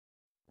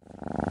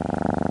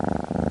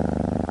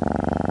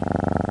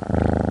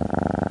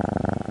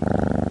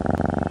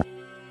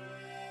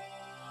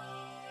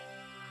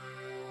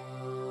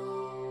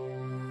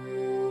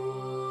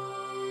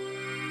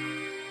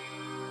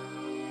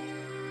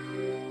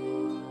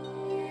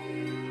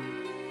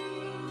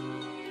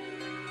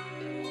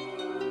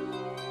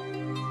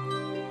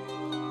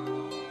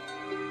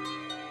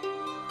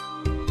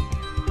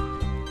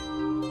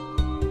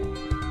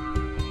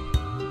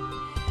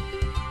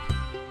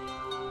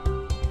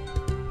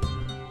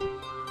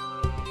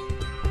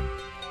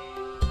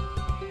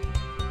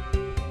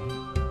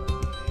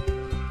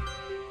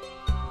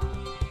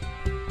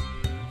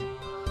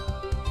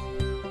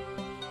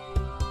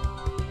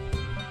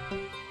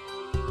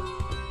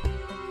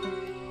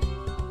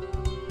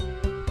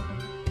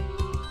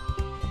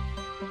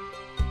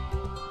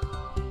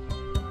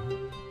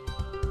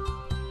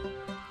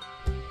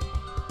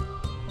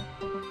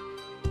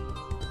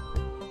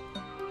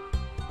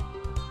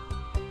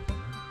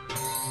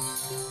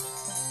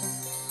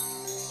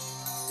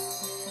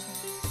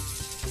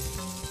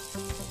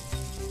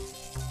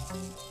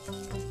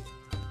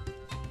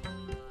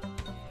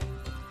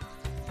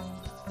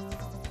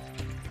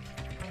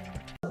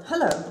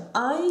Hello,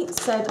 I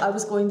said I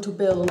was going to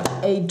build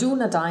a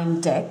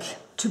Dúnedain deck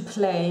to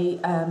play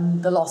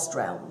the Lost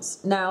Realms.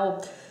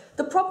 Now,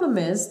 the problem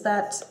is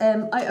that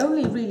I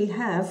only really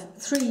have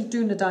 3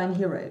 Dúnedain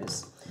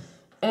heroes.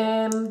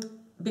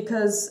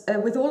 Because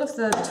with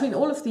between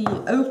all of the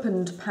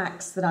opened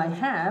packs that I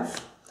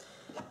have,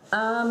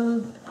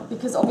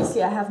 because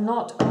obviously I have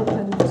not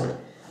opened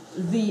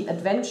the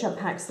adventure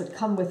packs that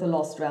come with the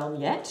Lost Realm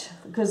yet,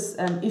 because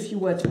if you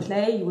were to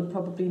play, you would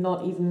probably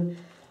not even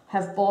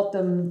have bought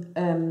them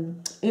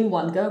in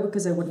one go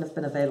because they wouldn't have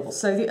been available.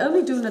 So the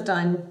only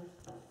Dúnedain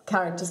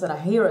characters that are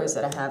heroes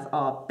that I have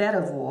are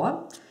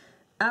Bedivere,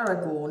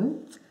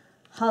 Aragorn,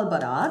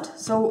 Halbarad.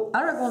 So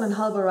Aragorn and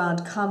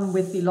Halbarad come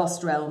with the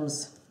Lost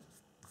Realms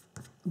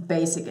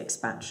basic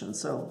expansion,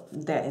 so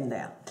they're in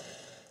there.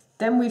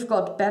 Then we've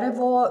got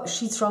Bedivere,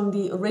 she's from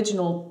the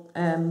original,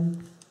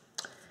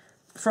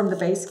 from the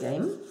base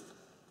game.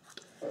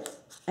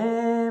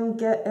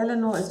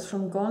 Eleanor is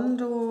from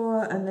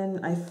Gondor, and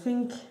then I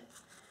think,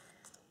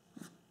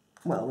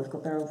 well, we've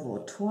got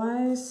Bedivere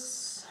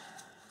twice.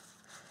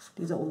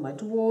 These are all my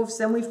dwarves.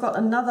 Then we've got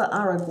another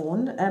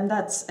Aragorn, and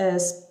that's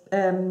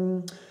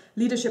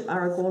Leadership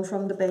Aragorn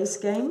from the base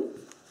game.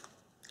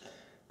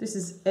 This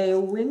is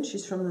Eowyn,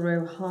 she's from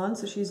Rohan,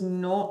 so she's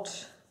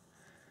not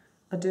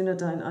a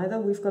Dúnedain either.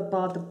 We've got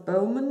Bard the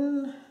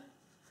Bowman,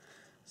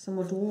 some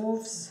more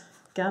dwarves,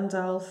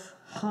 Gandalf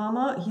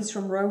Harmer, he's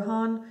from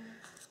Rohan.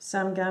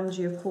 Sam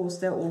Gamgee, of course,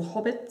 they're all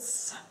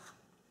hobbits.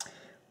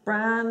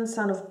 Bran,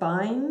 son of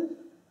Bain,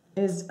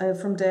 is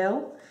from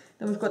Dale.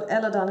 Then we've got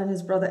Elladan and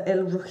his brother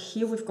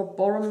Elruchir. We've got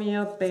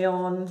Boromir,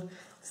 Beorn,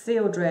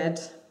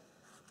 Theodred,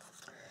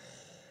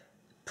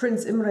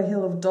 Prince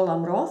Imrahil of Dol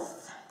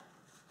Amroth.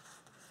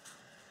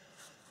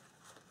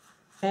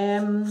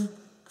 And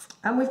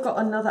we've got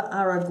another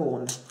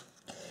Aragorn.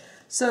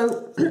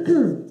 So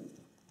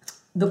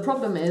the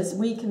problem is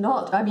we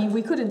cannot, I mean,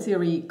 we could in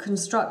theory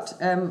construct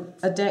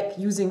a deck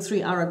using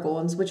 3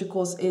 Aragorns, which of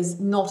course is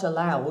not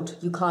allowed.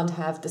 You can't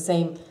have the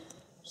same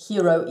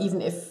hero,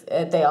 even if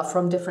they are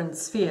from different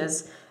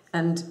spheres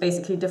and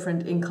basically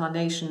different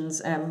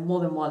incarnations more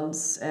than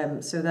once,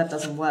 so that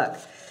doesn't work.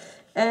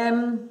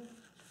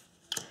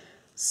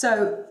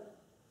 So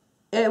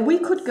we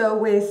could go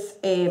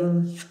with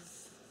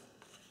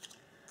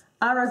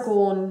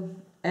Aragorn,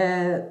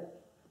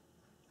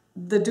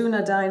 the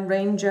Dúnedain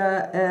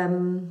Ranger,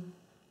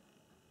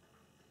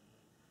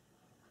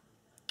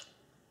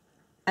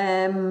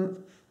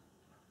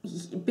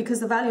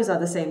 because the values are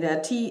the same. They're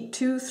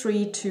T2,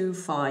 3, 2,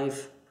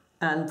 5,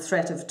 and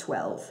threat of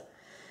 12.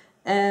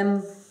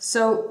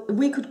 So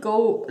we could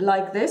go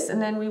like this,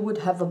 and then we would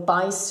have a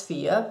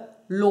bisphere,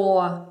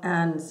 lore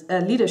and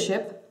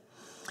leadership.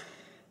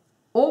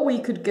 Or we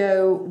could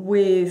go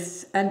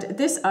with, and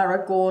this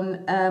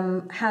Aragorn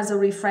has a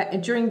refresh,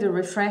 during the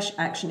refresh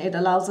action, it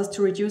allows us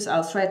to reduce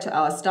our threat to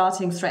our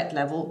starting threat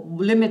level,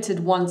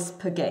 limited once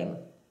per game.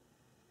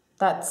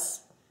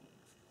 That's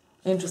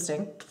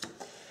interesting.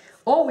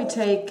 Or we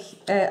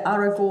take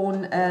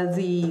Aragorn,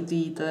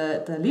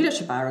 the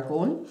leadership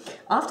Aragorn.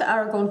 After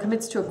Aragorn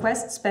commits to a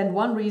quest, spend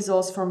 1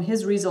 resource from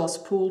his resource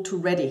pool to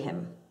ready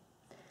him.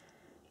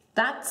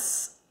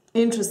 That's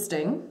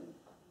interesting.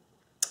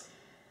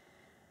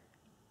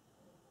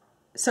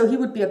 So he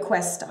would be a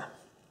quester.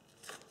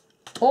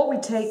 Or we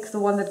take the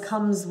one that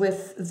comes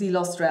with the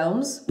Lost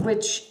Realms,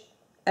 which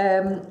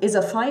is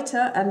a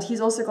fighter, and he's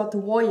also got the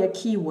warrior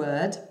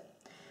keyword.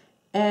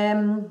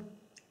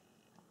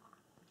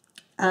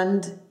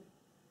 And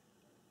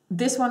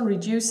this one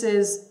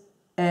reduces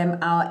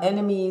our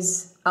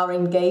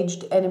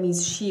engaged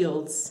enemies'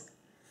 shields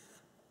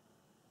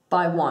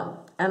by 1.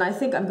 And I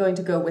think I'm going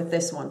to go with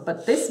this one.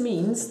 But this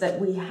means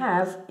that we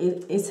have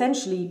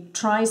essentially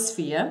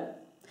Trisphere.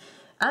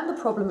 And the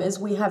problem is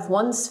we have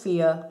 1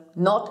 sphere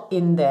not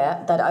in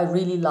there that I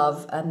really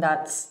love, and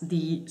that's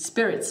the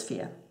Spirit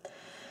Sphere.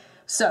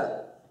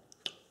 So,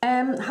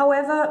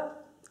 however,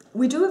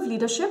 we do have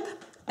leadership,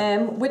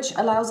 which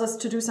allows us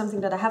to do something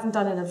that I haven't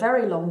done in a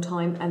very long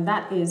time, and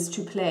that is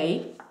to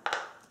play,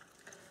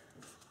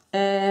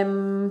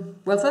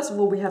 well, first of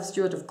all, we have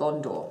Steward of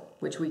Gondor,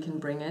 which we can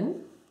bring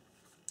in,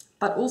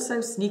 but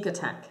also Sneak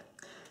Attack.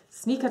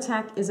 Sneak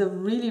Attack is a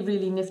really,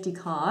 really nifty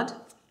card.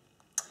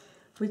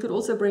 We could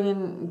also bring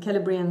in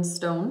Celebrian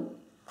Stone,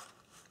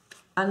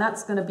 and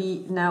that's going to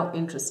be now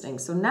interesting.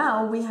 So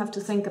now we have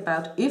to think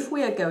about, if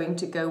we are going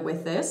to go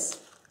with this,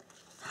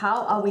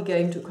 how are we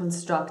going to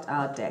construct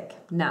our deck?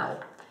 Now,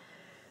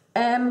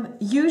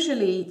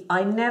 usually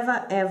I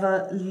never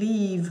ever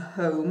leave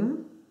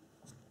home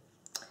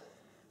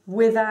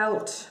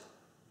without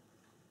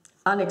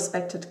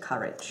Unexpected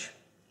Courage,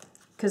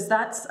 because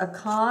that's a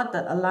card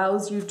that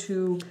allows you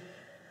to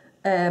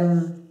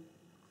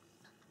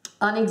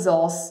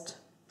unexhaust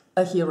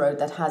a hero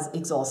that has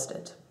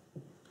exhausted.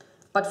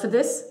 But for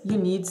this, you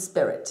need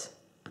Spirit.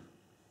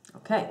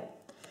 Okay.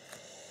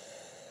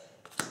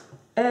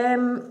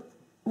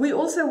 We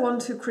also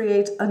want to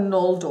create a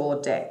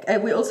Noldor deck.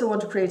 We also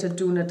want to create a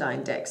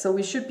Dúnedain deck. So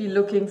we should be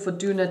looking for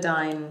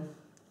Dúnedain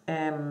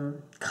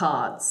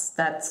cards.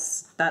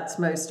 That's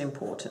most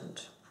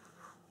important.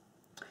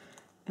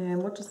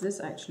 And what does this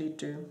actually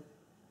do?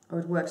 Oh,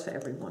 it works for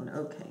everyone.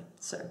 Okay,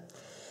 so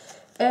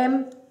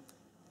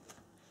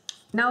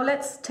now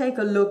let's take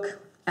a look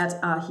at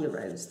our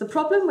heroes. The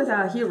problem with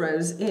our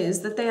heroes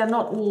is that they are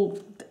not all,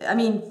 I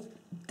mean,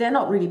 they're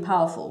not really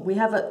powerful. We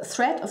have a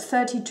threat of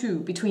 32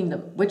 between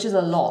them, which is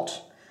a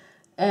lot.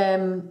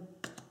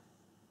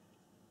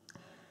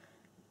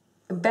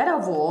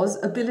 Bedavor's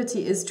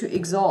ability is to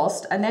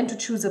exhaust and then to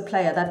choose a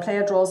player. That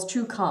player draws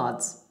 2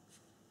 cards.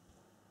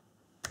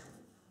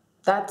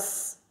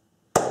 That's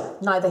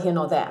neither here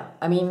nor there.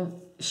 I mean,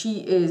 she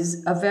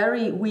is a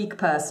very weak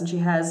person. She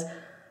has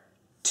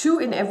 2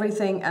 in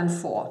everything and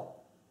 4.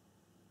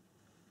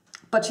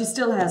 But she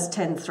still has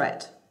 10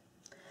 threat.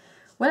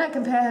 When I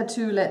compare her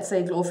to, let's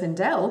say,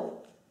 Glorfindel,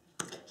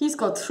 he's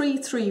got 3,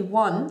 3,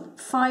 1,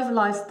 5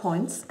 life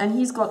points, and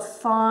he's got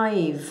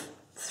 5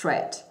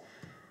 threat.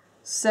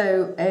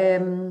 So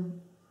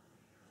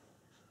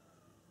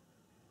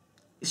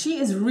she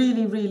is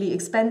really, really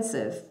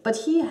expensive, but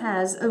he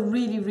has a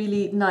really,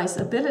 really nice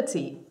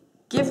ability.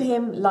 Give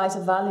him Light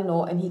of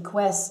Valinor and he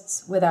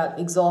quests without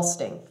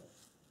exhausting.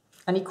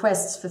 And he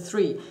quests for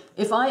 3.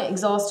 If I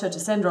exhaust her to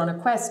send her on a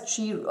quest,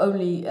 she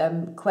only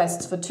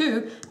quests for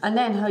 2. And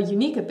then her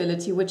unique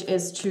ability, which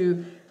is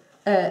to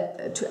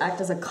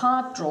act as a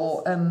card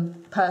draw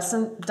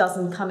person,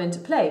 doesn't come into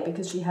play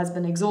because she has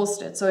been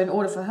exhausted. So in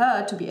order for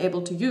her to be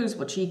able to use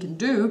what she can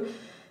do,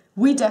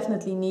 we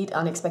definitely need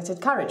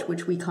Unexpected Courage,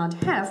 which we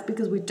can't have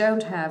because we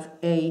don't have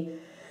a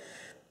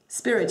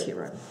spirit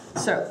hero.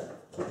 So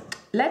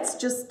let's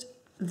just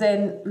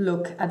then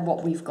look at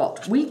what we've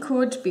got. We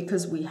could,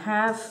 because we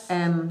have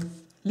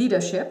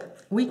leadership,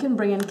 we can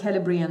bring in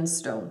Celebrian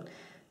Stone.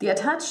 We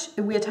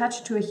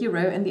attach to a hero,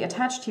 and the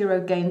attached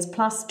hero gains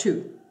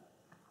 +2.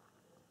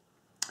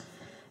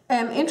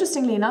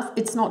 Interestingly enough,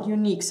 it's not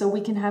unique, so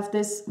we can have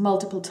this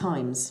multiple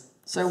times.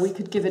 So we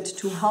could give it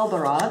to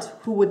Halbarad,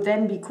 who would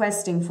then be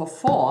questing for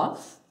 4.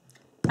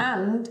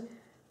 And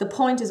the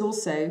point is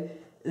also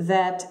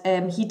that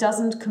he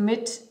doesn't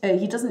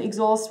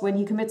exhaust when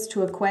he commits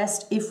to a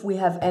quest if we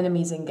have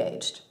enemies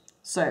engaged.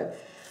 So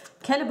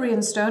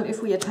Celebrian Stone,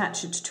 if we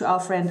attach it to our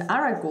friend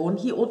Aragorn,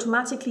 he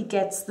automatically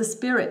gets the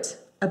spirit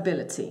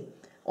ability,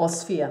 or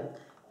sphere.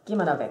 Geh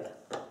mal da weg.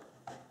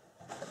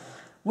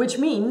 Which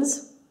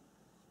means,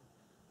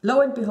 lo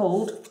and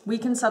behold, we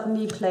can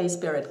suddenly play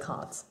spirit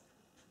cards.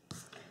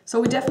 So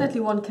we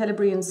definitely want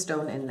Celebrian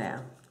Stone in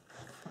there.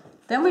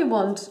 Then we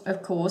want,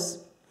 of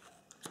course,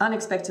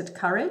 Unexpected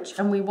Courage,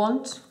 and we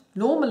want,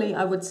 normally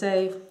I would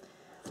say,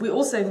 we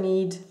also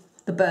need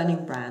the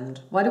Burning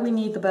Brand. Why do we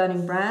need the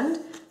Burning Brand?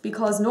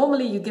 Because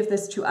normally you give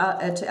this to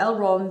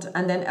Elrond,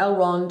 and then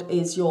Elrond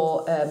is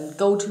your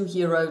go-to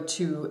hero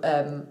to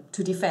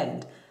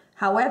defend.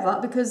 However,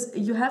 because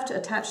you have to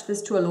attach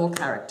this to a lore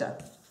character.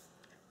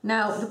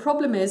 Now, the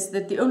problem is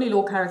that the only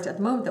lore character at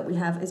the moment that we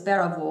have is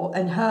Beravor,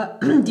 and her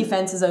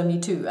defense is only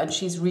 2, and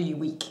she's really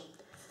weak.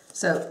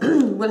 So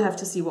we'll have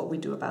to see what we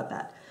do about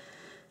that.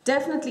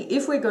 Definitely,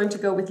 if we're going to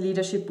go with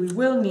leadership, we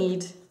will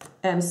need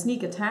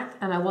sneak attack,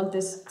 and I want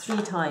this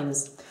 3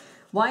 times.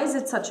 Why is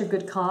it such a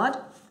good card?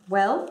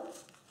 Well,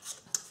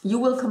 you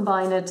will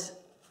combine it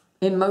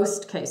in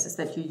most cases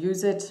that you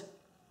use it.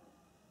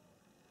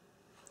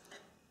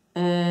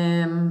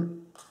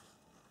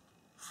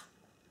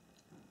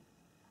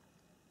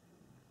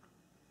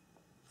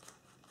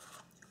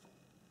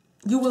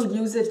 You will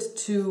use it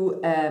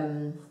to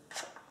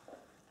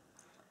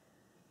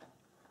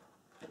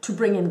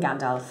bring in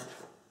Gandalf.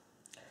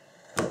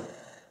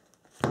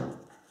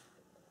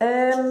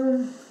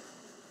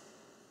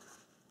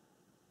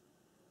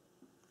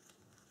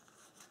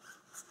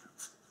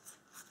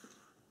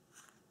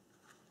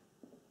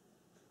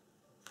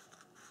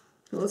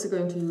 We're also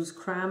going to use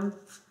Cram.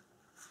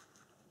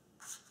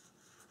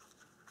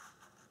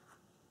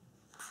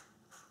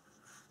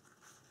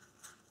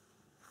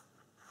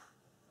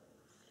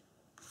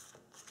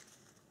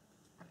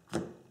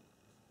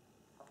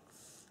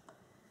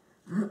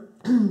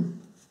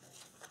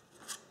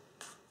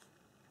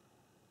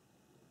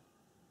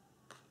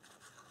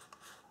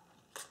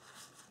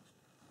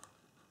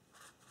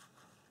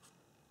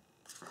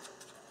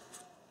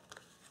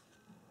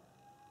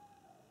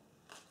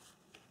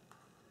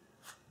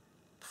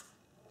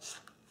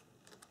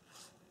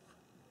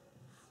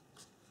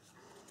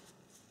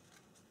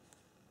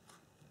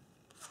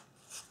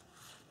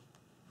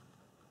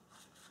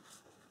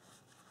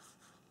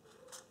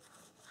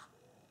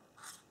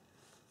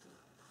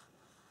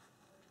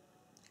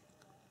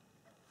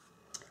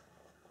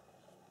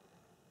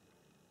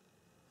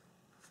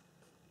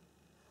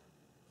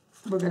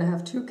 We're going to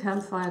have 2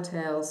 Campfire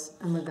Tales,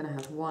 and we're going to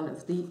have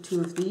 2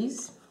 of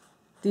these.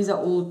 These are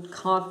all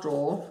card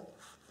draw.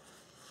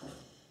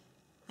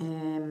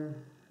 And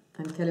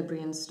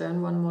Celebrian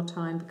Stone one more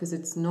time, because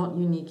it's not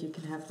unique. You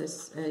can have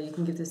this, you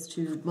can give this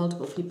to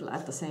multiple people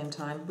at the same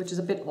time, which is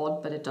a bit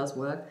odd, but it does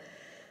work.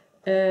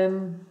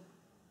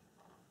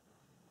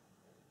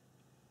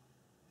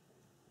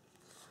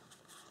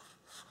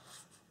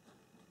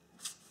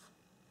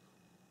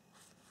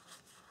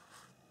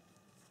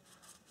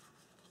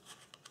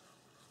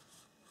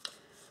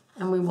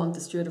 And we want the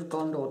Steward of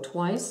Gondor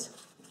twice.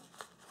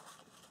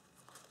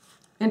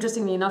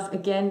 Interestingly enough,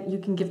 again, you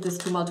can give this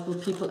to multiple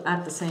people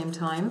at the same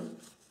time.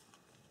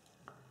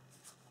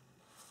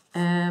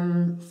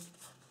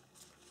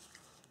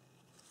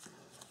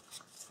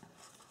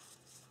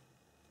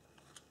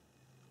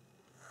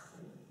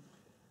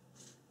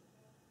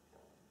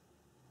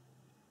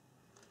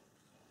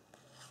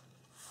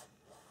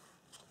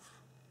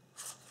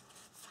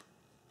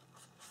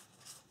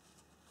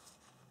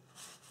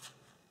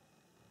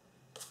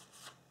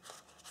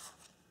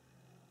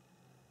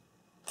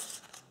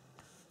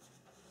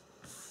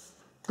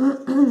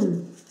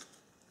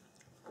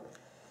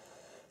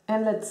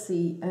 And let's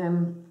see,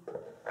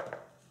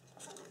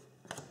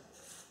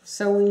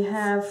 so we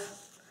have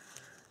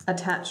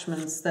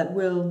attachments that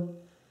will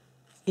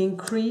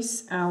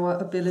increase our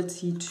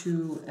ability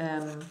to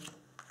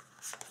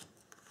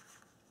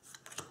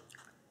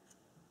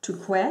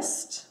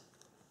quest.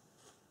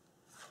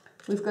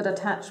 We've got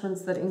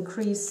attachments that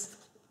increase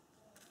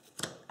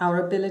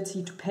our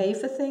ability to pay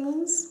for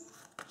things.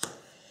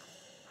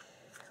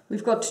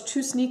 We've got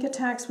 2 sneak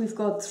attacks. We've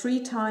got 3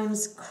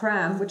 times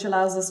cram, which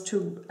allows us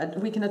to,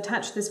 we can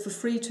attach this for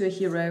free to a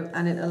hero,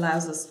 and it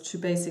allows us to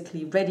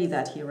basically ready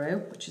that hero,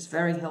 which is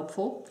very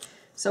helpful.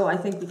 So I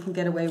think we can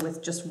get away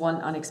with just 1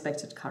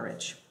 unexpected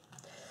courage.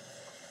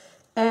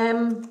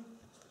 Then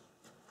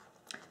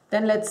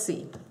let's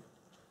see.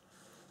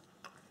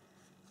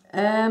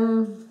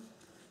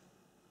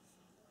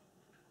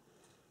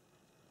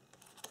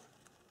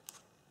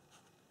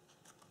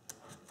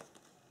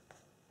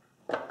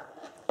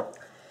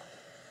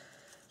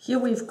 Here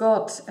we've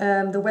got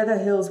the Weather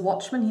Hills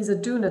Watchman. He's a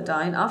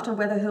Dúnedain. After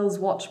Weather Hills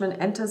Watchman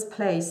enters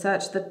play,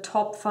 search the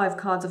top 5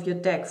 cards of your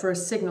deck for a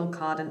signal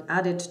card and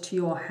add it to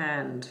your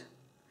hand.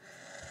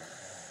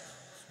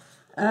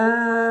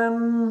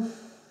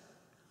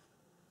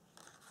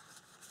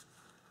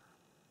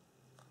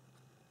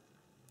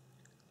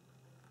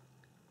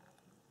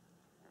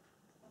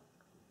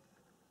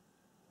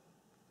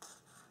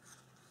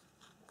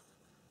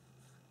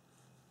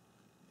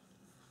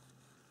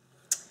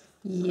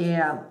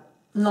 Yeah.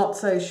 Not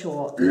so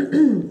sure.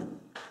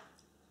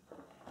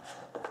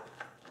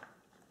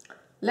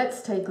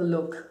 Let's take a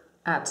look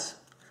at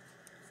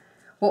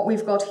what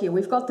we've got here.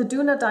 We've got the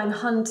Dúnedain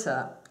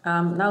Hunter.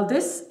 Now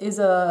this is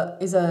a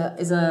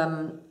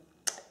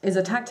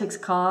tactics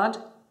card.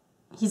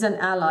 He's an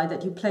ally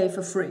that you play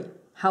for free.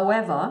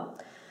 However,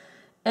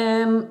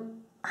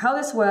 how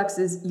this works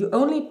is you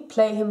only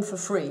play him for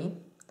free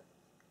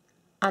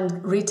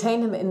and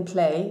retain him in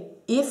play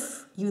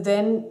if you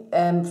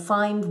then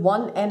find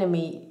 1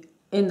 enemy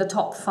in the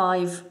top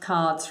 5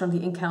 cards from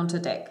the encounter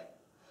deck.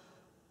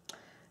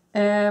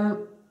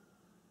 And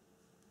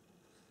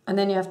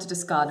then you have to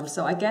discard him.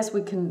 So I guess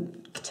we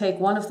can take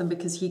 1 of them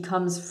because he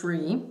comes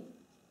free.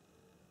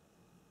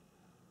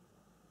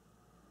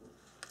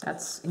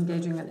 That's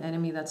engaging an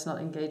enemy that's not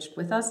engaged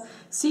with us.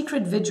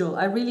 Secret Vigil,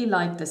 I really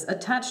like this.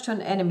 Attached to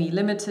an enemy,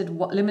 limit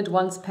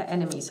once per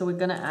enemy. So we're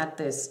gonna add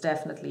this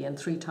definitely, and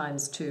 3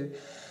 times 2.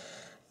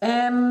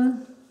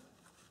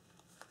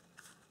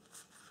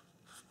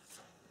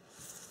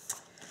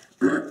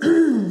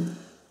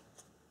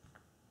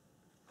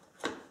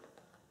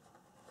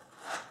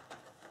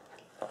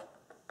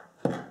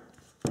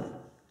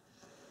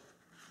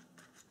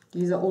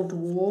 These are all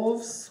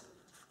dwarves.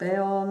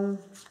 Beorn,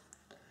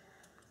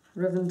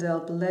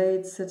 Rivendell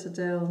Blade,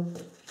 Citadel.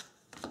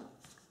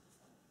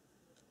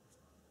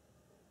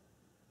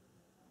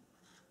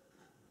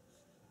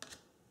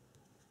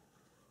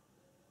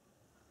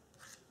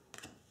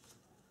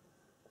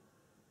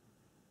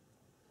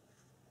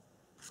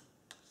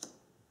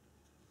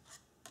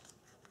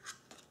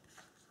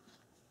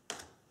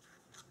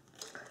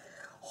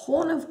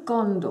 Horn of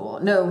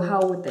Gondor. No,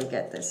 how would they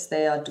get this?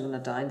 They are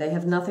Dúnedain. They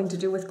have nothing to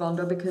do with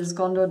Gondor because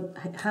Gondor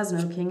has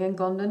no king and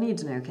Gondor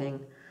needs no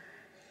king.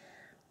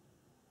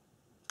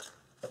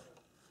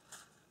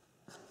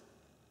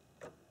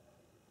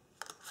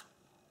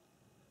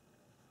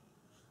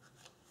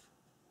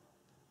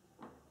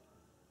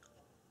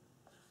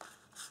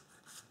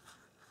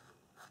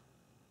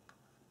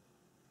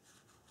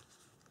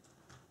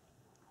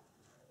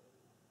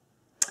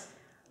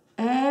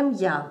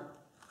 Yeah.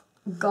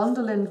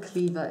 Gondolin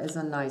Cleaver is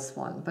a nice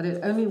one, but it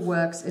only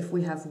works if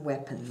we have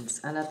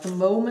weapons. And at the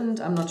moment,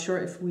 I'm not sure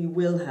if we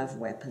will have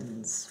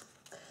weapons.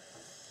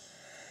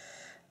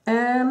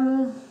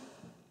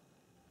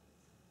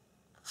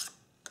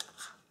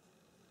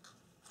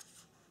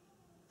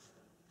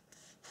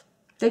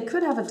 They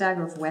could have a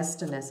Dagger of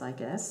Westerness, I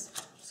guess.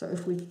 So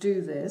if we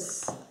do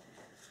this,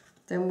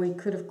 then we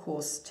could, of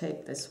course,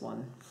 take this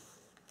one.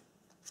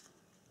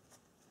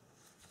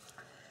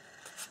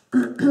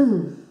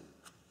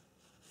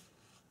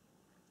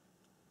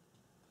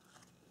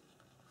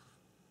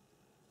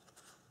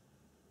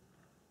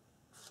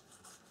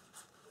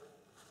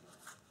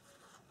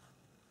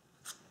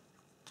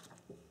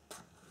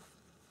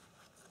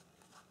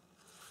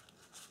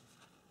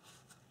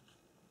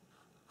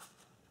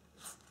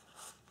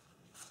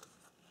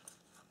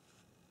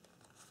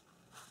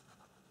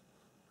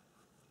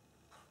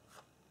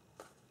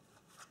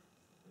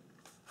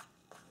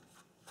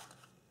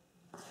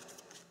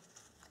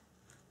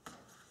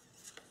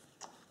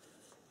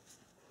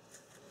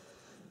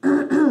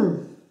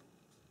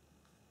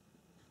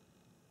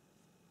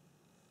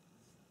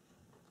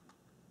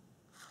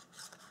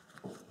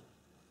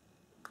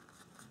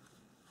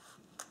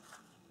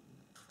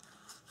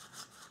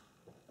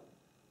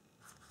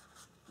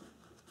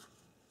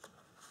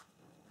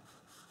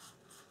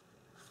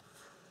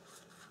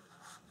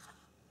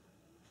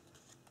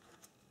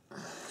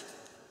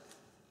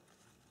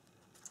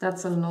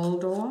 That's a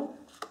LotR.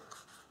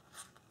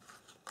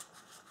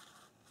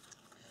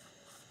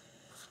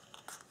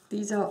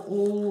 These are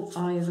all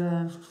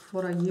either,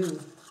 what are you?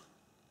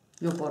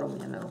 Your bottom,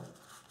 you know.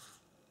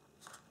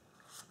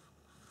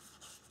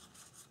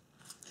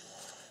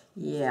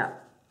 Yeah.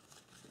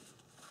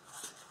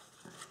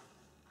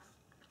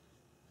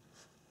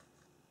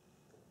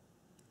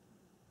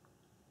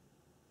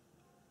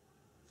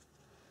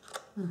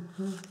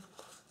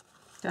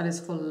 That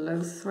is for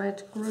low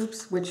threat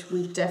groups, which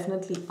we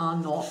definitely are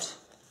not.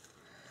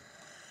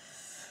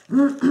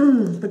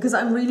 Because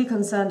I'm really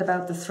concerned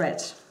about the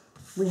threat.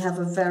 We have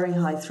a very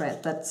high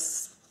threat.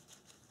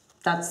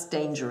 That's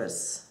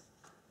dangerous.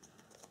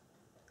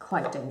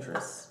 Quite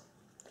dangerous.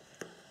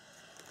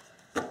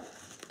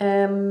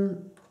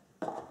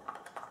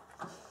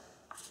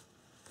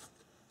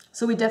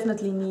 So we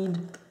definitely need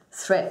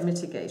threat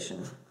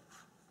mitigation.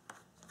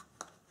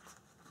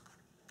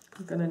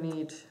 I'm gonna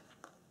need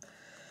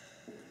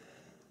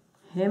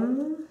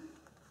him.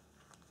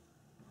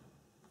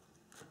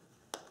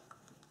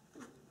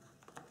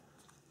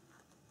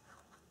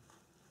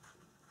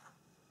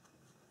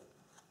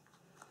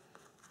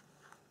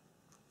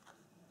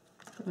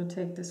 I'm gonna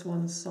take this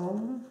one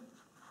song.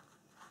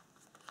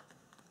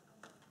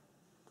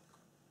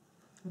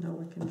 No,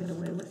 we can get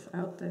away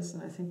without this,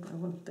 and I think I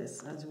want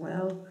this as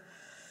well.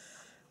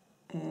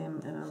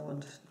 And I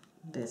want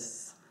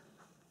this.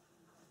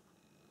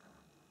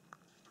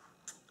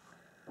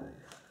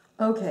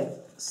 Okay,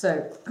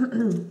 so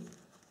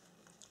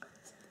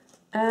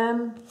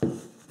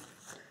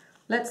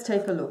let's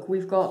take a look.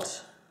 We've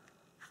got,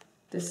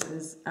 this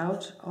is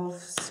out of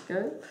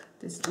scope.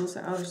 This is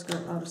also out of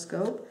scope, out of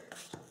scope.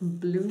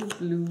 Blue,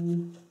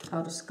 blue,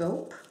 out of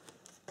scope.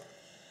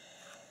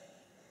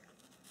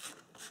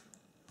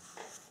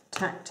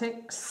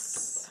 Tactics.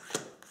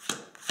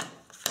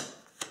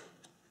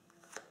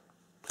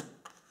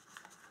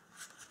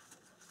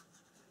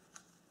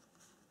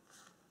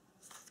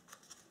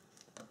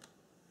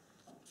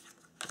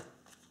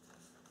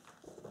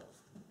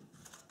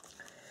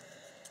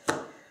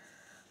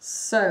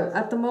 So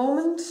at the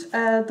moment,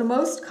 the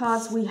most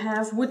cards we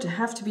have would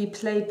have to be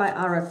played by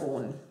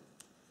Aragorn.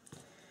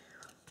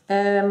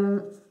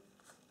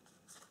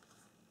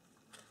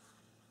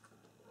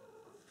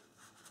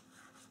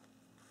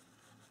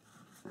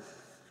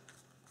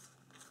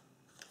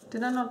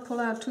 Did I not pull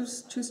out two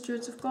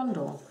Stewards of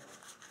Gondor?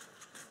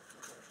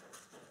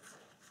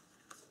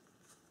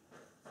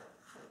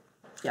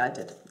 Yeah, I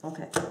did.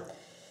 Okay.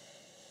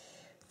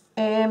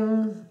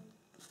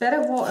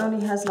 Better War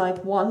only has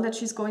like one that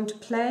she's going to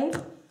play,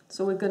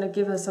 so we're going to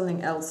give her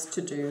something else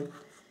to do.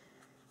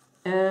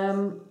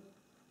 I'm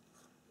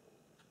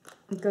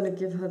going to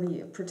give her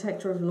the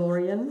Protector of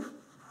Lorien.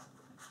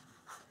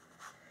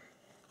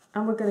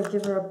 And we're going to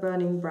give her a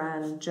Burning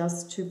Brand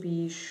just to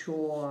be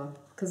sure,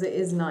 because it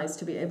is nice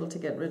to be able to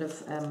get rid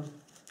of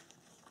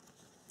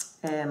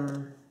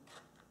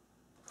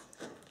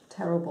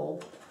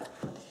terrible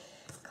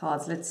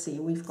cards. Let's see,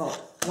 we've got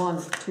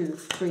 1, 2,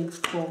 3,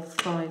 4,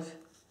 5,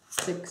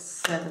 6,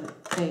 7,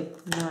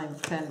 8, 9,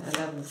 10,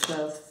 11,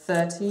 12,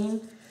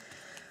 13,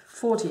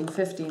 14,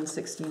 15,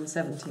 16,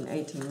 17,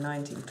 18,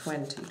 19,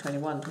 20,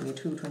 21,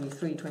 22,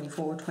 23,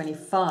 24,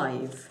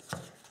 25,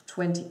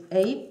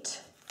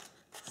 28,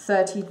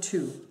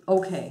 32.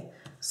 Okay,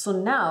 so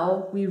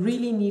now we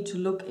really need to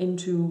look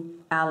into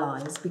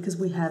allies because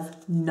we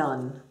have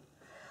none.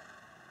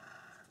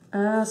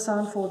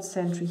 Sanford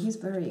Sentry, he's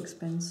very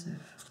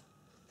expensive.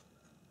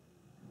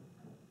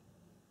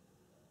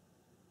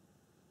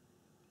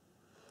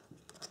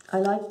 I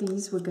like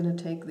these, we're going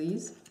to take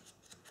these.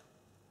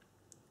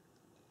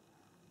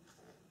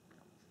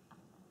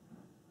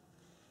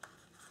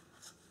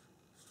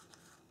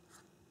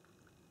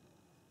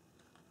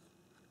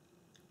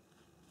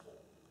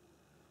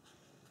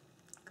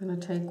 Going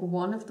to take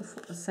one of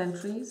the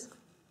sentries.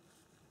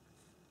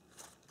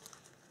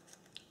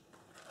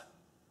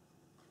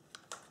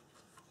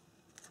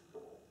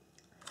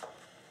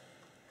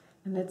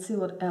 And let's see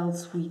what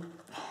else we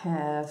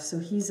have. So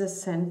he's a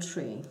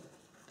sentry.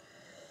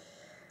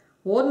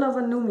 Warden of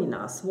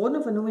Annúminas.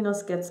 Warden of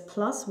Annúminas gets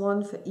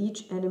 +1 for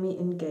each enemy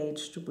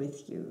engaged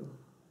with you.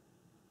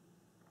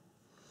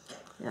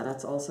 Yeah,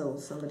 that's also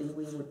somebody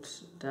we would,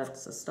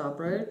 that's a Star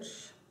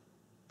Brooch.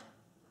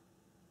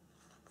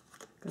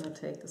 Gonna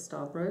take the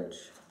Star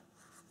Brooch.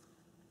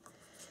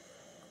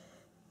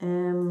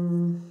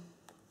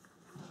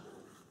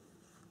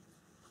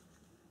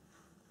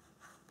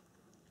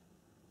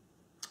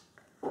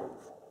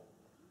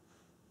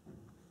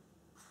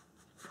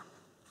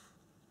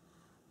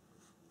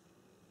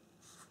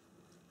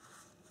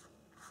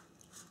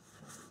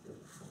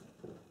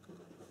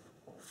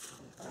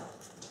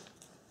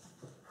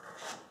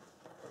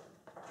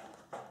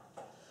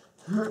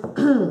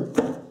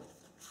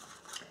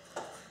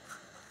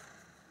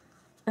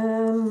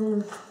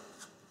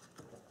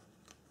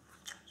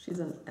 She's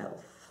an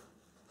elf.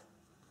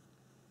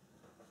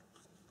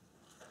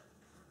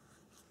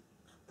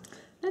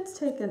 Let's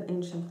take an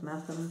Ancient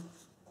Matham.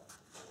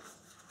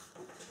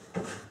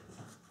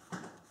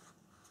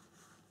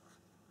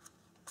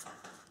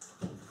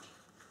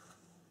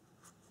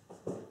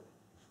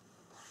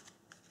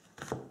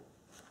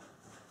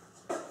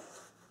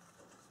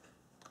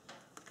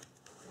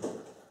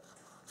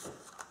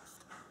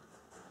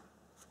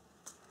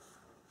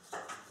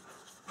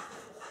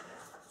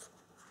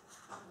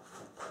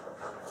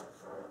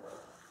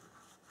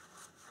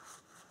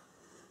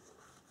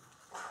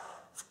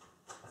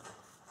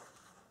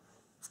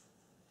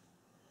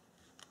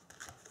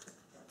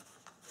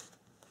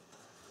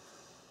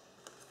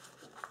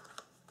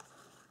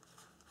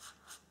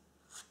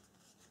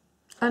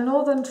 A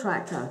northern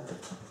tracker.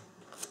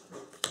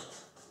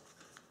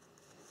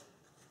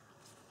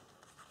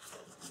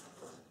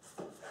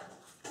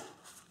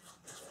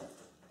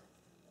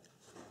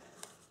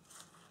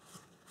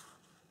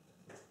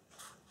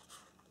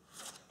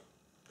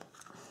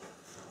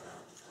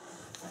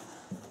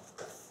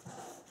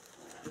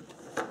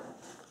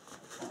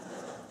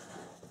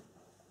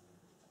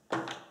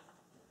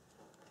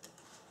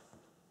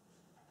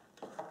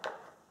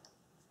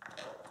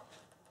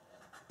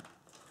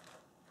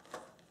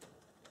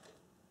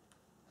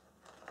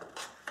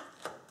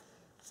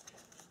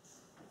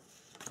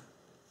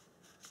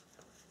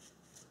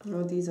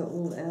 Oh, these are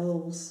all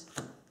elves.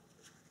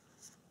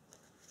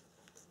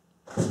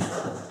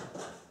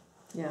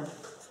 Yeah.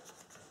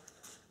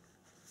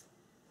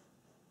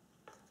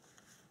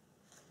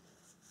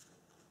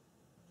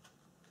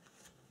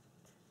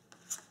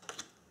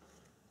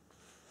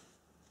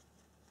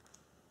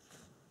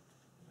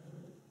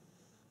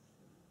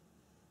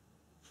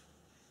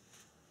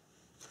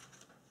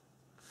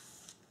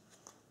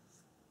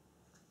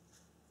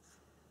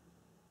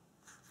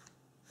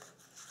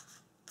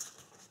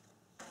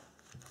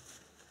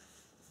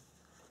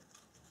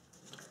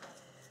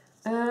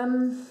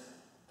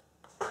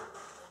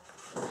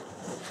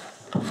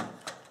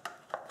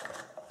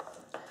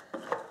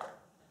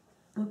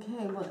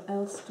 Okay, what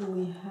else do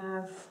we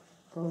have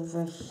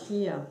over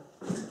here?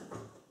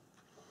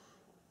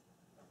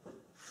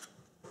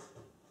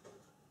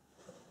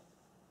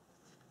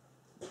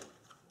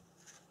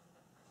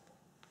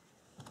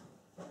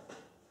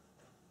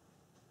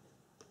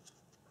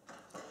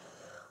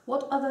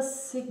 What other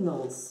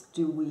signals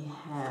do we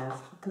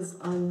have? Because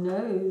I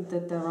know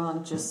that there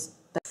aren't just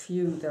that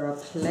few, there are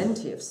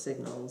plenty of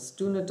signals.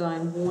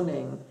 Dúnedain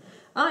warning.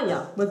 Ah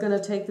yeah, we're going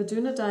to take the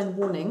Dúnedain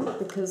warning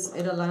because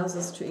it allows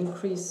us to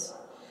increase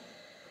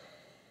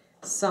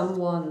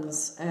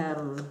someone's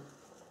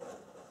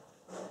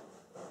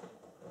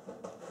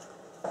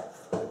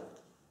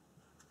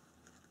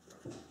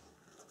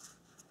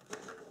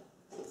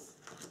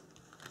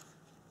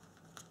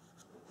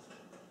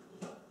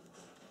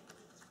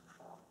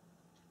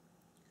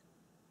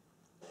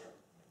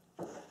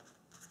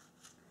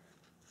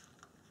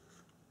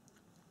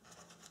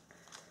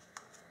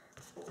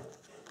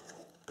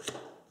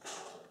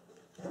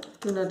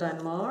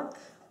Dúnedain mark.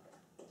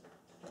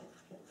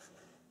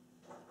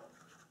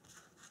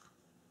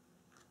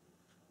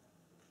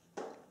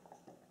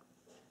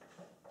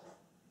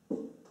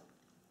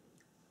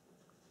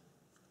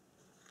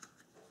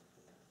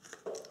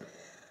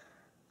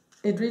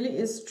 It really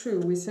is true.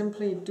 We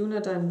simply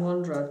Dúnedain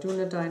Wanderer,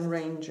 Dúnedain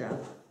Ranger,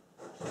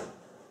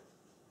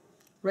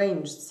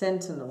 Ranged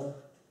Sentinel.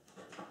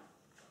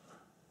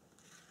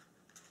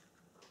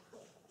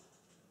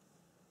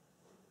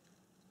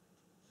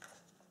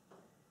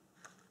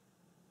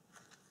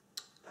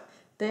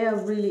 They are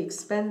really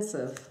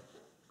expensive.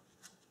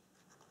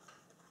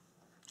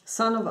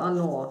 Son of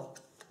Anor.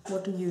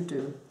 What do you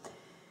do?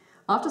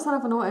 After Son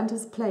of Anor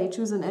enters play,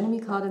 choose an enemy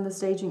card in the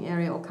staging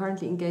area or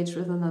currently engaged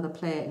with another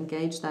player.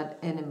 Engage that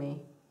enemy.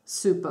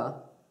 Super.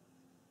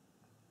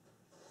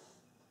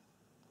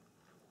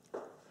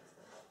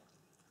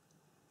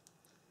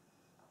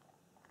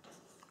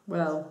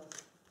 Well,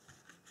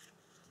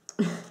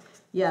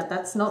 yeah,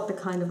 that's not the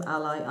kind of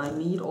ally I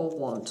need or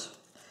want.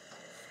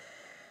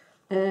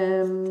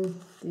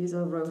 These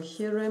are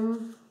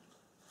Rohirrim.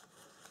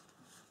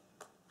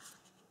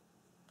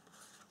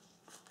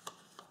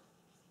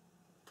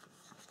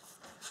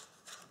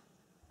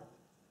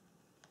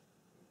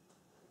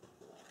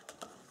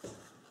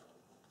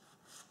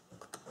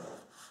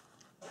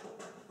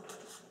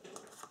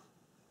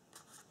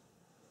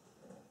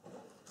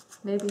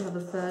 Maybe have a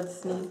third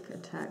sneak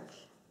attack.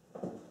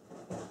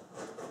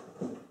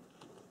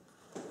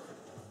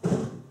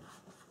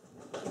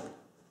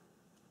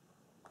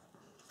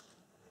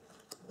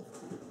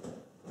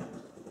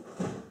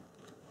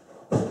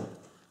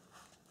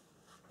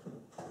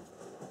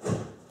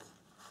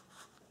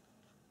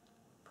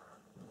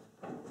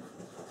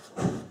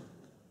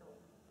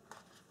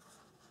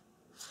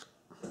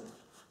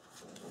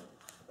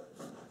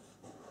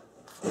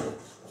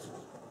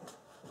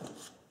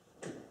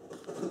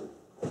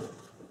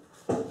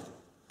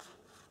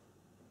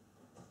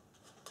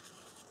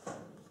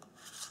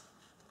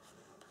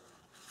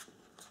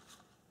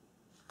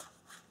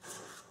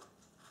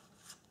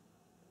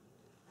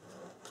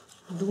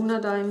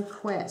 Dúnedain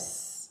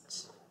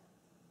quest.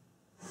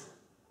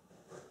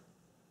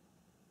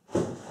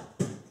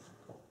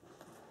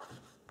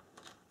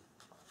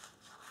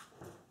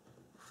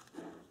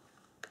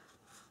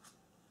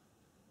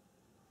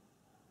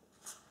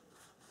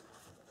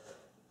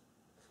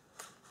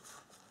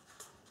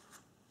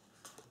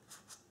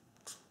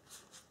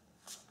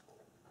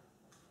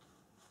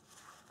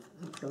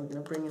 Okay, we're going to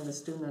bring in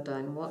this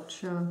Dúnedain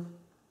Watcher. And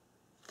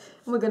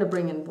we're going to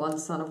bring in one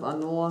Son of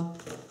Anor.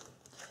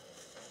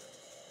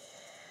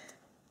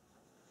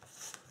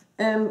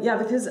 Yeah,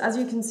 because as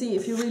you can see,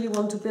 if you really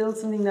want to build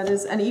something that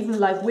is, and even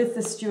like with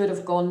the Steward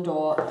of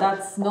Gondor,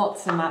 that's not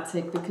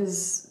thematic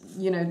because,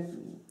 you know,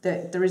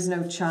 there is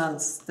no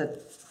chance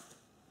that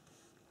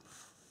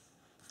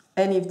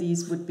any of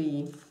these would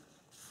be.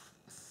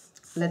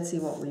 Let's see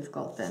what we've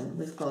got then.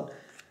 We've got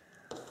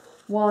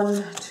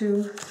 1,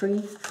 2,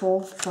 3,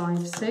 4,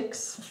 5,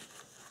 6,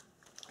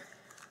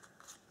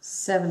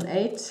 7,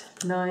 8,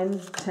 9,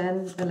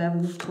 10,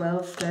 11,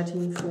 12,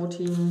 13,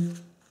 14,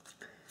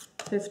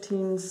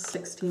 15,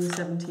 16,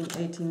 17,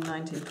 18,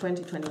 19,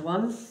 20,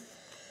 21,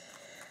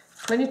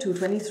 22,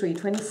 23,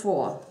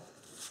 24,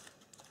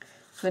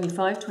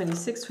 25,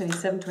 26,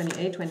 27,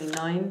 28,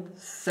 29,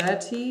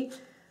 30,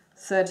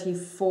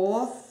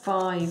 34,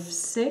 5,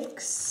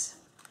 6,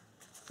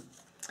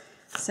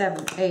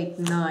 7, 8,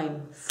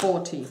 9,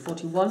 40,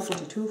 41,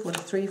 42,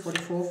 43,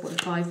 44,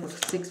 45,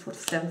 46,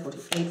 47,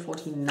 48,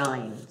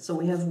 49. So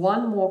we have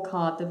one more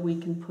card that we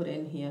can put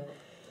in here.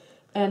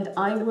 And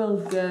I will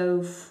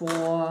go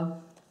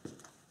for...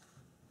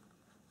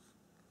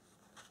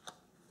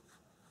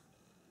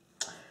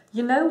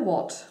 You know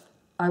what?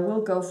 I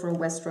will go for a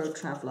West Road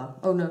Traveller.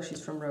 Oh no,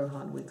 she's from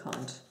Rohan, we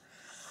can't.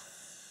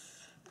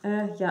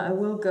 Yeah, I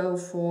will go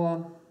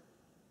for...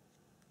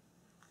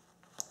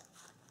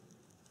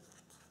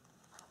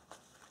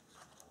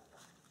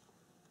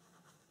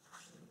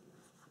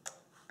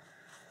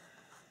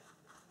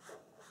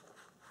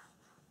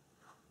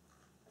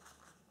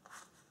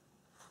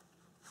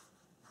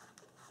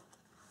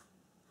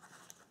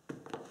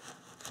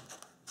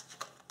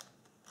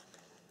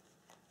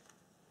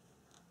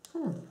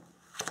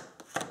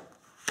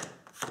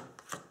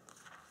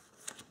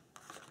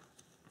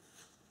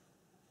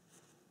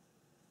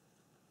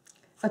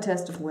 A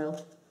test of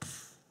will.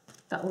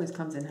 That always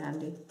comes in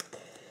handy.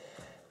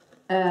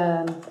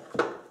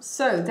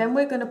 So then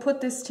we're going to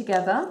put this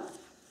together.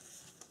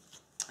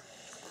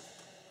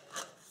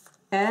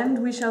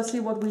 And we shall see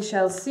what we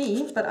shall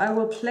see. But I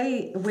will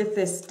play with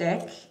this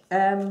deck.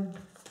 And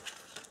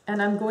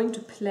I'm going to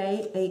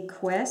play a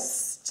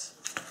quest.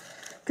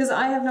 Because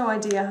I have no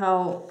idea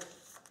how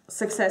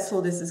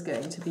successful this is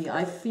going to be.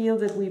 I feel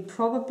that we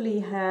probably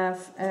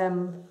have...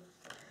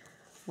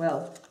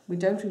 well, we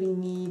don't really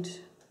need...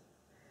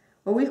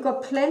 Well, we've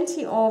got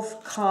plenty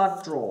of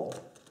card draw.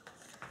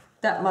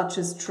 That much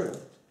is true.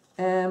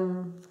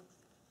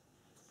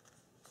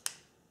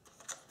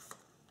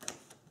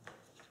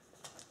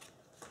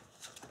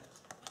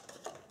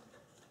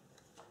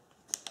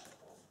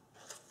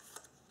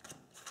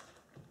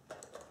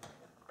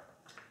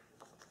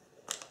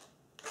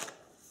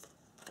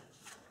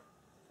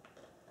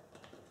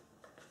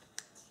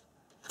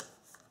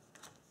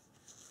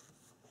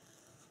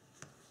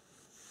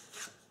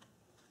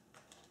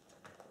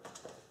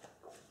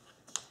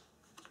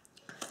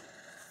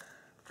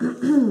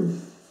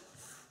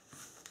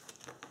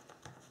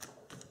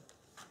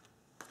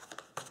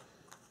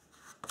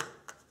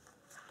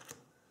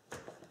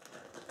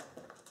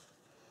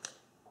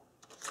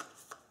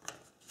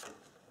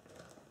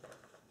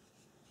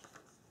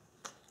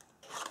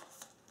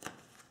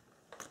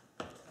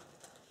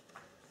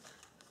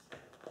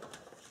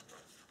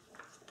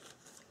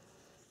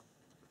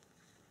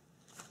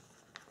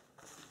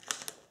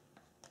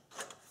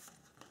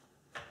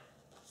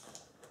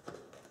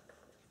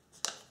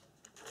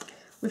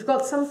 We've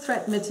got some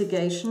threat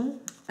mitigation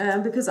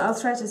because our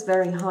threat is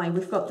very high.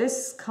 We've got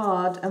this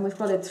card and we've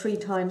got it 3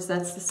 times.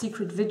 That's the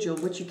Secret Vigil,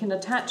 which you can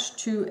attach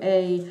to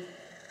an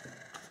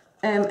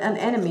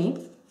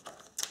enemy.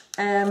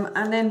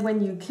 And then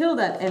when you kill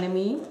that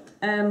enemy,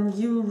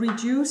 you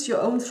reduce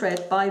your own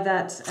threat by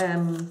that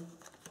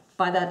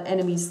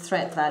enemy's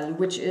threat value,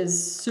 which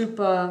is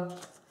super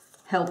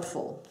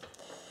helpful.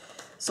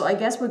 So I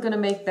guess we're going to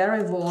make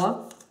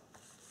Berivor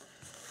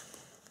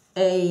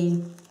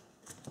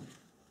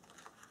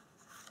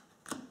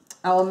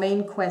our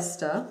main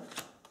quester.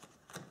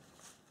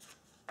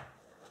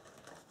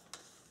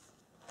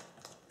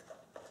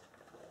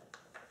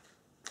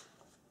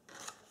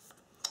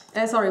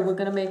 Sorry, we're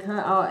going to make her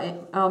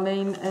our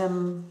main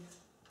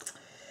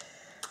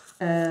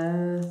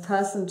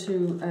person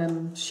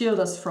to shield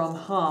us from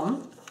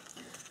harm.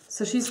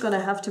 So she's going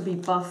to have to be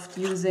buffed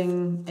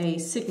using a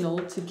signal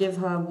to give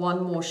her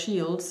 1 more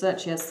shield, so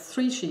that she has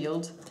 3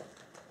 shield.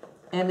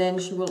 And then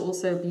she will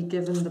also be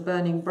given the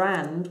Burning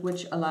Brand,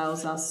 which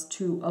allows us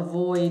to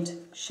avoid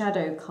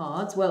shadow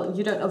cards. Well,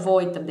 you don't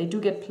avoid them, they do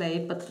get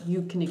played, but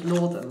you can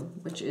ignore them,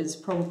 which is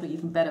probably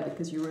even better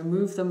because you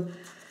remove them,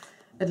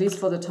 at least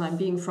for the time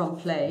being, from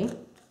play.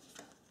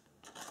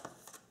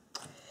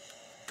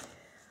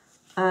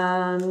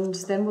 And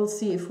then we'll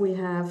see if we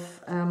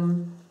have...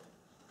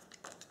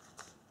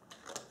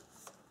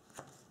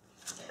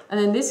 And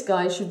then this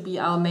guy should be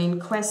our main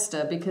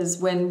quester, because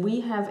when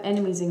we have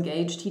enemies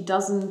engaged, he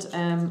doesn't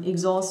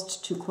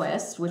exhaust to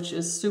quest, which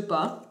is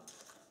super.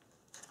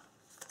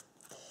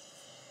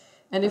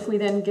 And if we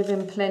then give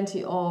him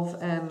plenty of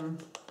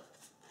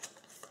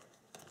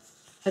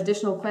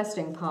additional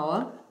questing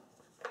power,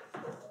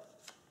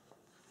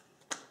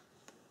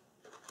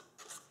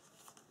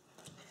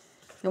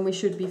 then we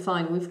should be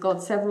fine. We've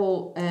got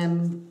several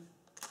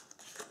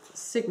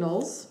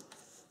signals.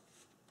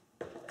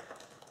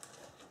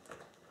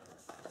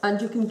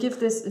 And you can give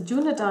this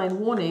Dúnedain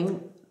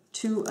warning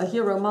to a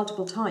hero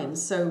multiple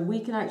times. So we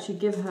can actually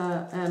give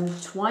her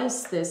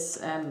twice this,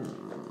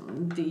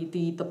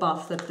 the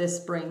buff that this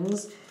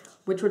brings,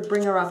 which would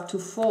bring her up to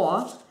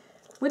 4,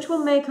 which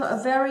will make her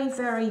a very,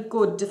 very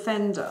good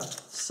defender.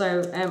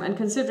 So, and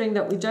considering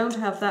that we don't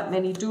have that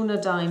many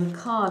Dúnedain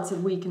cards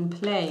that we can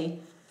play,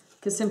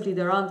 because simply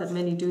there aren't that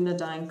many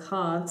Dúnedain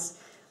cards,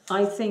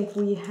 I think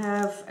we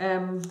have,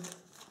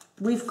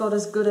 we've got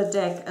as good a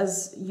deck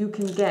as you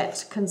can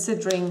get,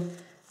 considering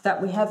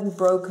that we haven't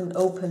broken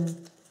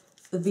open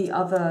the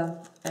other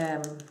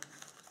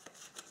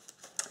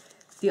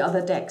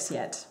decks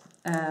yet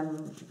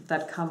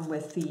that come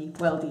with the,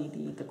 well,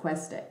 the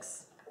quest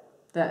decks,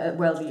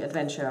 the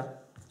adventure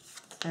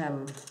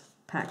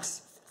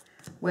packs,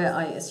 where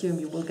I assume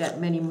you will get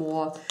many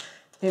more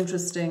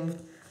interesting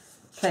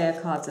player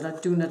cards that are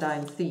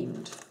Dúnedain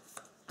themed.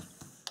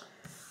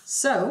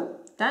 So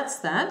that's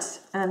that,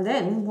 and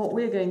then what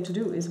we're going to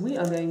do is we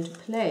are going to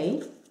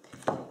play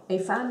a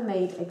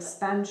fan-made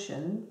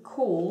expansion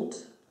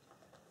called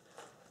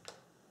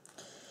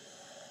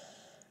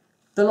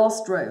The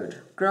Lost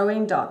Road,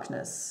 Growing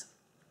Darkness.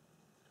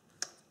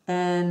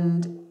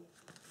 And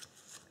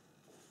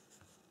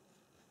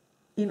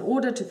in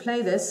order to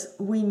play this,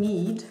 we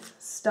need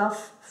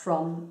stuff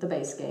from the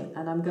base game.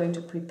 And I'm going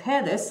to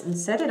prepare this and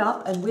set it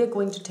up, and we're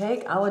going to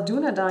take our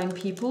Dúnedain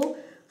people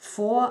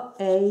for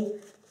a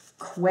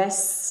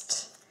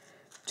quest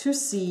to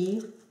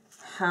see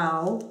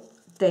how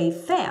they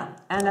fare.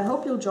 And I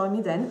hope you'll join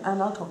me then,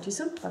 and I'll talk to you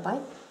soon. Bye-bye.